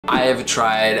I have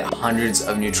tried hundreds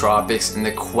of nootropics in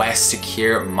the quest to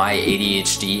cure my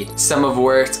ADHD. Some have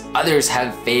worked, others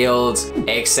have failed,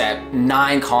 except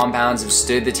 9 compounds have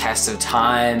stood the test of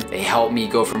time. They helped me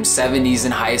go from 70s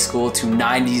in high school to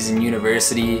 90s in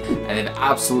university, and they've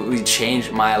absolutely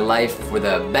changed my life for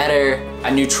the better. A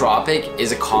nootropic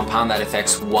is a compound that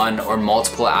affects one or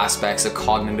multiple aspects of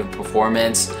cognitive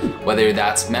performance, whether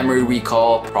that's memory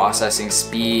recall, processing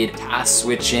speed, task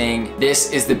switching.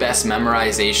 This is the best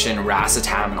memorization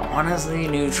racetam, and honestly,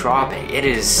 nootropic, it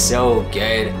is so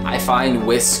good. I find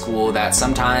with school that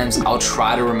sometimes I'll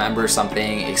try to remember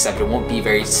something, except it won't be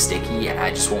very sticky and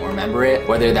I just won't remember it,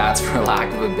 whether that's for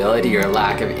lack of ability or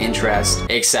lack of interest.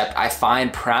 Except I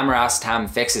find pramiracetam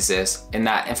fixes this in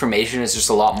that information is just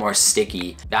a lot more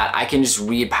sticky, that I can just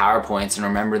read PowerPoints and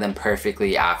remember them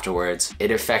perfectly afterwards.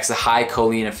 It affects the high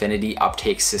choline affinity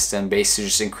uptake system, basically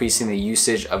just increasing the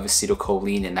usage of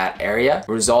acetylcholine in that area,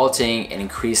 resulting in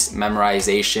increased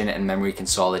memorization and memory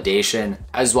consolidation,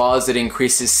 as well as it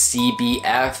increases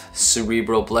CBF,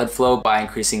 cerebral blood flow, by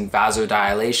increasing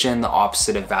vasodilation, the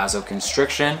opposite of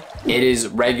vasoconstriction. It is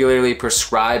regularly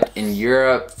prescribed in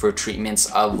Europe for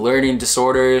treatments of learning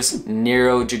disorders,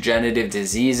 neurodegenerative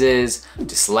diseases,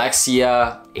 dyslexia,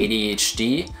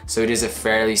 ADHD, so it is a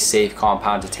fairly safe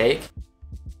compound to take.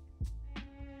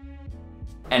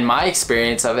 And my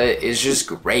experience of it is just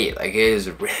great. Like, it is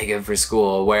really good for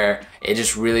school, where it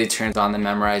just really turns on the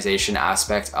memorization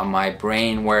aspect of my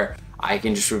brain, where I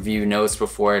can just review notes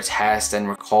before a test and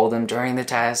recall them during the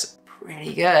test.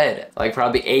 Pretty good, like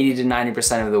probably 80 to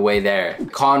 90% of the way there.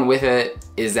 Con with it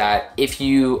is that if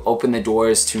you open the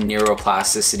doors to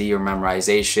neuroplasticity or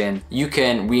memorization, you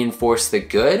can reinforce the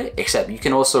good, except you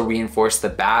can also reinforce the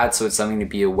bad, so it's something to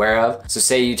be aware of. So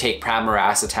say you take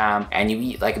pramiracetam and you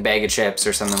eat like a bag of chips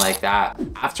or something like that.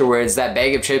 Afterwards, that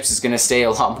bag of chips is gonna stay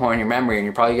a lot more in your memory, and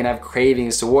you're probably gonna have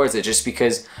cravings towards it just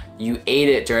because you ate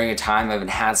it during a time of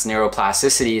enhanced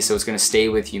neuroplasticity, so it's gonna stay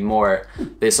with you more.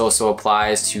 This also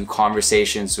applies to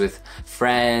conversations with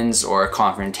friends or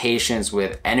confrontations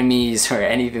with enemies or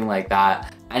anything like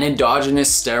that. An endogenous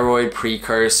steroid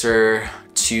precursor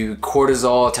to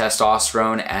cortisol,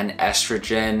 testosterone, and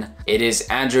estrogen. It is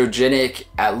androgenic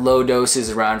at low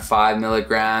doses around 5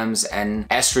 milligrams and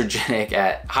estrogenic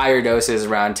at higher doses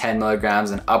around 10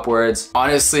 milligrams and upwards.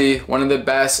 Honestly, one of the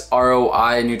best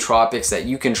ROI nootropics that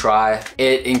you can try.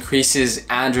 It increases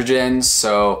androgens,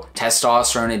 so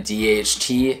testosterone and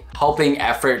DHT, helping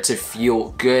effort to feel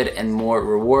good and more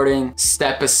rewarding.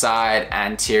 Step aside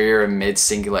anterior and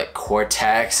mid-cingulate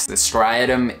cortex. The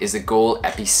striatum is the goal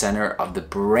epicenter of the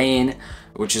brain,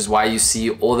 which is why you see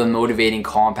all the motivating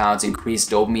compounds increase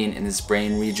dopamine in this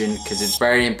brain region, because it's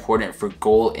very important for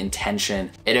goal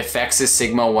intention. It affects the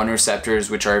sigma-1 receptors,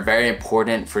 which are very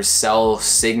important for cell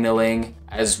signaling,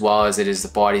 as well as it is the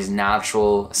body's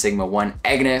natural sigma-1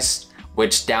 agonist,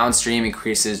 which downstream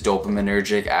increases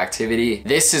dopaminergic activity.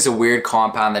 This is a weird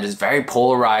compound that is very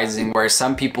polarizing, where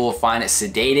some people find it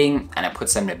sedating and it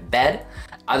puts them to bed.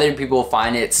 Other people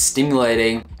find it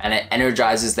stimulating and it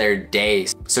energizes their day.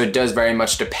 So it does very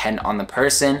much depend on the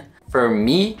person. For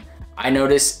me, I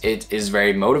notice it is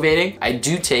very motivating. I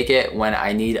do take it when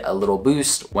I need a little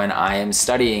boost, when I am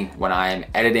studying, when I am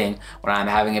editing, when I'm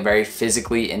having a very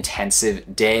physically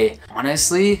intensive day.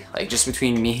 Honestly, like, just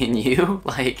between me and you,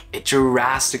 like, it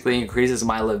drastically increases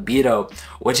my libido,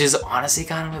 which is honestly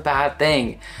kind of a bad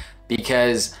thing,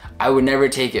 because I would never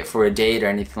take it for a date or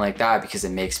anything like that because it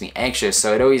makes me anxious.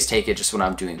 So I'd always take it just when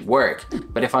I'm doing work.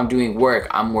 But if I'm doing work,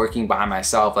 I'm working by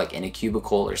myself, like in a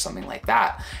cubicle or something like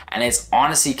that. And it's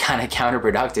honestly kind of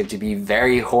counterproductive to be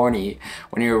very horny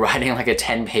when you're writing like a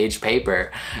 10-page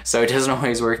paper. So it doesn't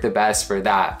always work the best for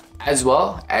that. As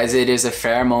well as it is a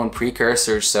pheromone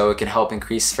precursor, so it can help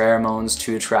increase pheromones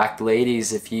to attract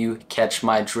ladies, if you catch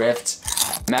my drift.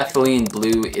 Methylene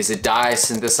blue is a dye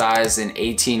synthesized in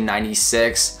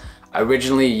 1896,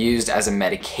 originally used as a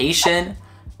medication,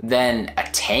 then a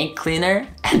tank cleaner,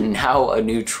 and now a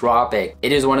nootropic.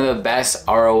 It is one of the best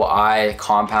ROI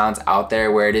compounds out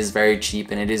there, where it is very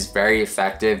cheap and it is very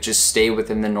effective. Just stay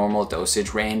within the normal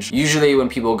dosage range. Usually when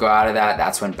people go out of that,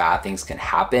 that's when bad things can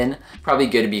happen. Probably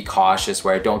good to be cautious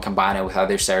where don't combine it with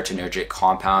other serotonergic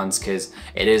compounds, because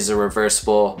it is a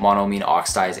reversible monoamine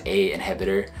oxidase A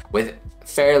inhibitor with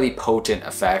fairly potent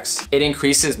effects. It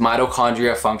increases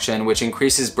mitochondria function, which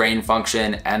increases brain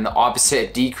function, and the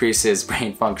opposite decreases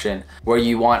brain function, where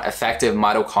you want effective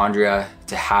mitochondria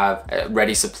to have a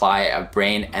ready supply of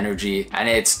brain energy. And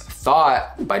it's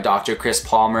thought by Dr. Chris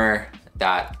Palmer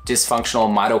that dysfunctional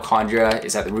mitochondria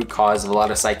is at the root cause of a lot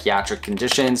of psychiatric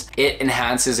conditions. It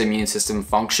enhances immune system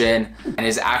function and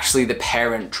is actually the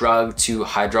parent drug to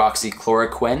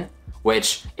hydroxychloroquine,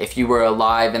 which if you were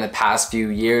alive in the past few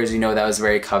years, you know that was a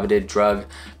very coveted drug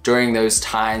during those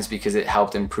times because it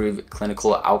helped improve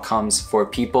clinical outcomes for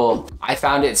people. I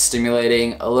found it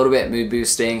stimulating, a little bit mood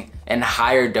boosting. In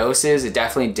higher doses, it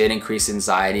definitely did increase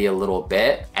anxiety a little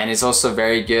bit. And it's also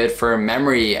very good for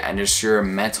memory and just your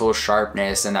mental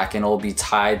sharpness, and that can all be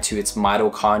tied to its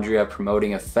mitochondria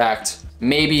promoting effect.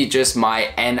 Maybe just my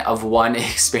N of 1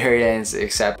 experience,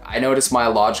 except I noticed my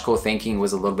logical thinking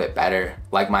was a little bit better.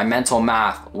 Like my mental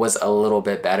math was a little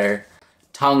bit better.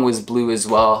 Tongue was blue as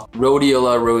well.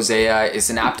 Rhodiola rosea is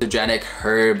an adaptogenic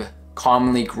herb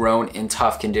commonly grown in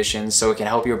tough conditions, so it can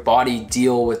help your body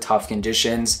deal with tough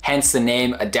conditions, hence the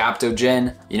name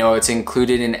adaptogen. You know, it's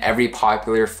included in every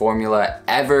popular formula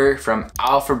ever, from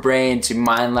Alpha Brain to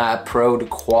MindLab Pro to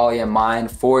Qualia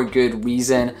Mind, for good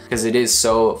reason, because it is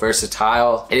so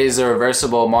versatile. It is a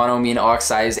reversible monoamine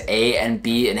oxidase A and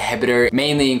B inhibitor,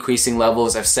 mainly increasing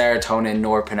levels of serotonin,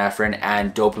 norepinephrine,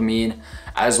 and dopamine,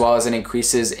 as well as it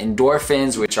increases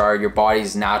endorphins, which are your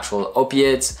body's natural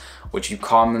opiates, which you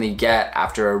commonly get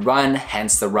after a run,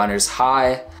 hence the runner's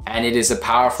high. And it is a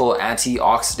powerful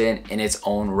antioxidant in its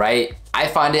own right. I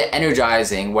find it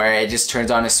energizing, where it just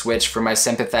turns on a switch for my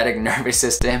sympathetic nervous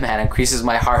system and increases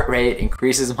my heart rate,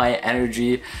 increases my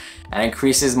energy, and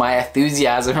increases my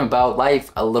enthusiasm about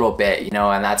life a little bit, you know,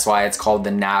 and that's why it's called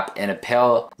the nap in a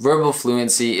pill. Verbal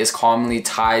fluency is commonly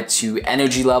tied to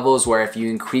energy levels, where if you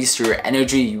increase your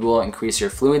energy, you will increase your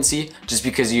fluency, just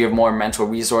because you have more mental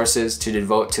resources to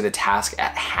devote to the task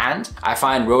at hand. I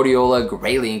find rhodiola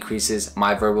greatly increases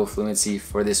my verbal fluency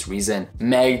for this reason.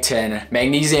 Meg10,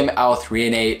 magnesium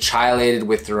L-threonate chelated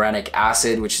with thorenic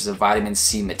acid, which is a vitamin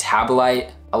C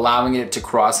metabolite, allowing it to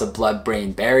cross a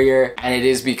blood-brain barrier. And it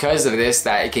is because of this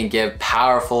that it can give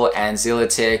powerful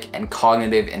anxiolytic and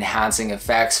cognitive enhancing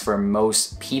effects for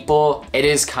most people. It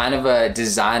is kind of a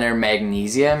designer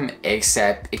magnesium,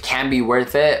 except it can be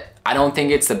worth it. I don't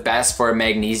think it's the best for a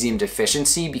magnesium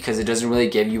deficiency because it doesn't really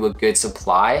give you a good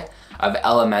supply of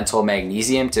elemental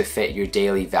magnesium to fit your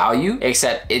daily value,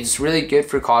 except it's really good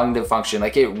for cognitive function,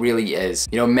 like it really is.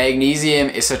 You know, magnesium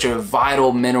is such a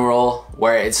vital mineral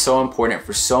where it's so important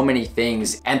for so many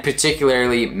things, and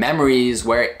particularly memories,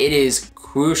 where it is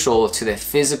crucial to the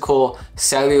physical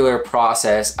cellular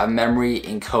process of memory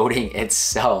encoding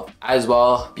itself. As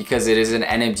well, because it is an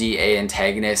NMDA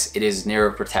antagonist, it is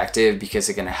neuroprotective because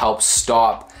it can help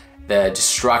stop the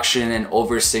destruction and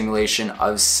overstimulation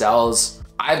of cells.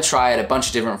 I've tried a bunch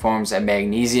of different forms of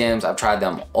magnesiums. I've tried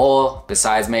them all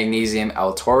besides magnesium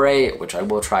L-taurate, which I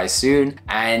will try soon.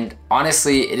 And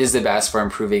honestly, it is the best for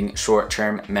improving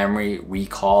short-term memory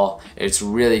recall. It's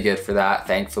really good for that,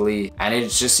 thankfully. And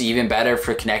it's just even better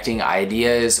for connecting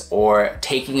ideas or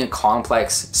taking a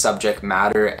complex subject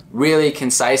matter, really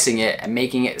concising it and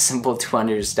making it simple to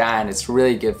understand. It's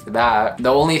really good for that.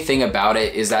 The only thing about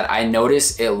it is that I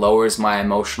notice it lowers my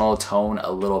emotional tone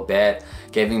a little bit,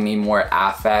 giving me more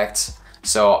affect.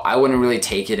 So I wouldn't really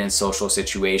take it in social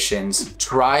situations.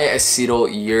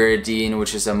 Triacetyluridine,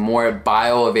 which is a more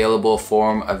bioavailable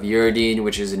form of uridine,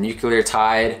 which is a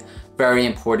nucleotide, very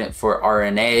important for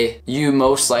RNA. You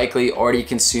most likely already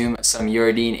consume some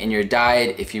uridine in your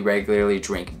diet if you regularly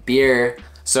drink beer.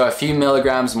 So a few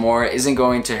milligrams more isn't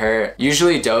going to hurt.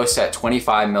 Usually dosed at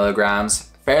 25 milligrams.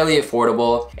 Fairly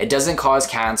affordable. It doesn't cause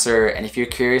cancer, and if you're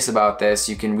curious about this,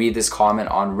 you can read this comment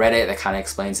on Reddit that kind of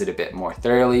explains it a bit more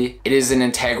thoroughly. It is an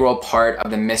integral part of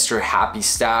the Mr. Happy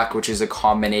stack, which is a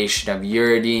combination of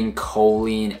uridine,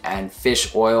 choline, and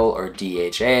fish oil, or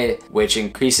DHA, which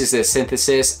increases the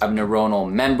synthesis of neuronal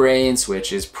membranes,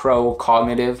 which is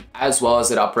pro-cognitive, as well as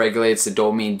it upregulates the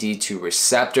dopamine D2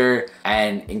 receptor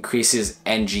and increases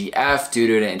NGF due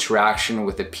to an interaction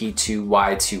with the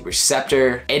P2Y2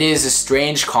 receptor. It is a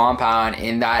strange compound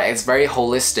in that it's very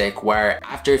holistic, where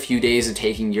after a few days of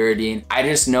taking uridine, I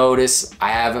just notice I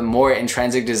have a more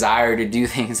intrinsic desire to do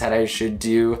things that I should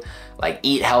do, like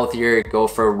eat healthier, go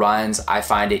for runs. I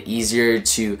find it easier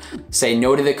to say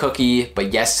no to the cookie,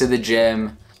 but yes to the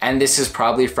gym. And this is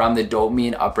probably from the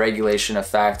dopamine upregulation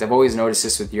effect. I've always noticed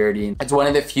this with uridine. It's one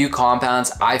of the few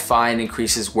compounds I find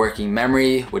increases working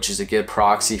memory, which is a good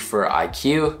proxy for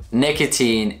IQ.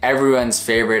 Nicotine, everyone's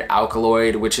favorite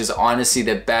alkaloid, which is honestly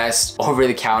the best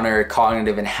over-the-counter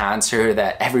cognitive enhancer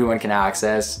that everyone can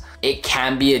access. It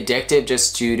can be addictive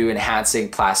just due to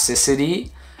enhancing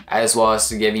plasticity, as well as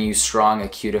to giving you strong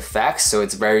acute effects, so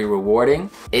it's very rewarding.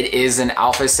 It is an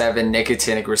alpha-7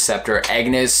 nicotinic receptor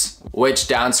agonist, which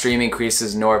downstream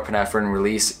increases norepinephrine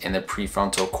release in the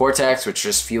prefrontal cortex, which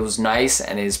just feels nice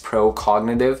and is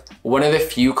pro-cognitive. One of the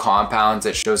few compounds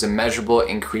that shows a measurable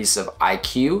increase of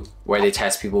IQ, where they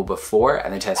test people before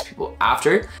and they test people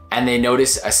after, and they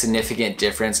notice a significant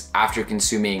difference after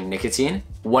consuming nicotine.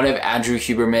 One of Andrew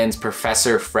Huberman's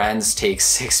professor friends takes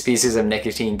 6 pieces of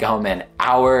nicotine gum an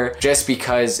hour just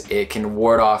because it can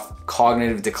ward off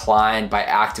cognitive decline by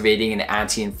activating an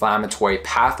anti-inflammatory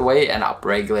pathway and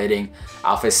upregulating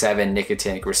alpha-7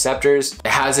 nicotinic receptors.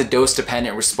 It has a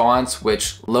dose-dependent response,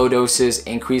 which low doses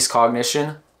increase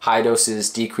cognition, high doses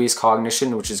decrease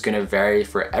cognition, which is going to vary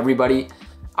for everybody.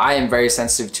 I am very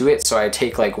sensitive to it, so I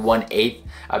take like 1/8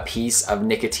 a piece of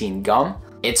nicotine gum.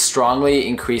 It strongly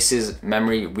increases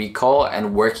memory recall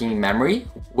and working memory,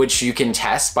 which you can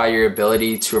test by your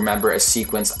ability to remember a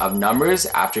sequence of numbers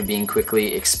after being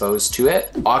quickly exposed to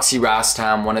it.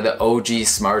 Oxiracetam, one of the OG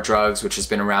smart drugs, which has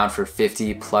been around for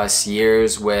 50+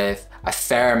 years with a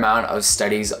fair amount of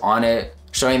studies on it,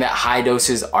 showing that high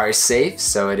doses are safe,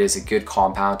 so it is a good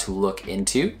compound to look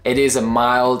into. It is a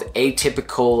mild,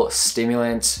 atypical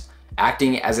stimulant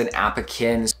acting as an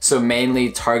ampakine, so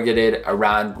mainly targeted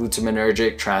around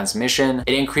glutamatergic transmission.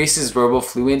 It increases verbal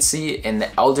fluency in the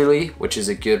elderly, which is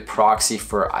a good proxy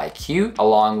for IQ,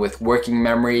 along with working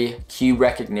memory, cue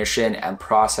recognition, and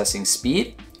processing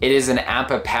speed. It is an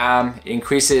AMPA-PAM, it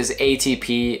increases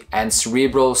ATP and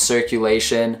cerebral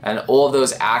circulation, and all of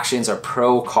those actions are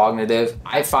pro-cognitive.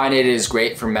 I find it is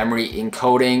great for memory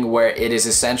encoding, where it is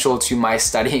essential to my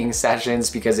studying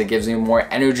sessions because it gives me more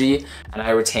energy and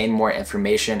I retain more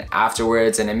information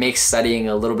afterwards, and it makes studying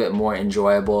a little bit more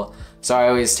enjoyable. So I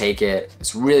always take it.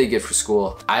 It's really good for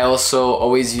school. I also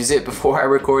always use it before I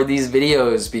record these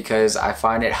videos because I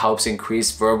find it helps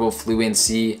increase verbal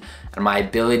fluency and my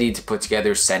ability to put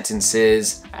together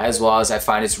sentences, as well as I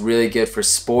find it's really good for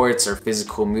sports or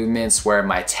physical movements where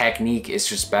my technique is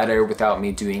just better without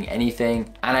me doing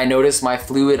anything. And I notice my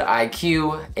fluid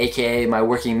IQ, aka my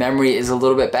working memory, is a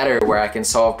little bit better, where I can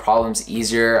solve problems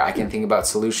easier, I can think about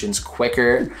solutions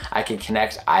quicker, I can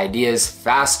connect ideas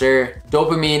faster.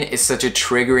 Dopamine is such a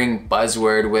triggering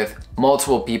buzzword, with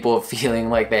multiple people feeling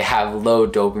like they have low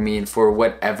dopamine for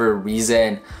whatever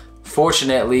reason.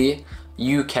 Fortunately,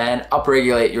 you can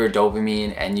upregulate your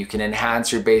dopamine and you can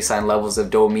enhance your baseline levels of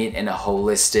dopamine in a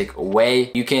holistic way.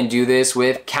 You can do this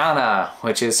with Canna,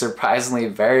 which is surprisingly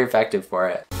very effective for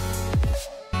it.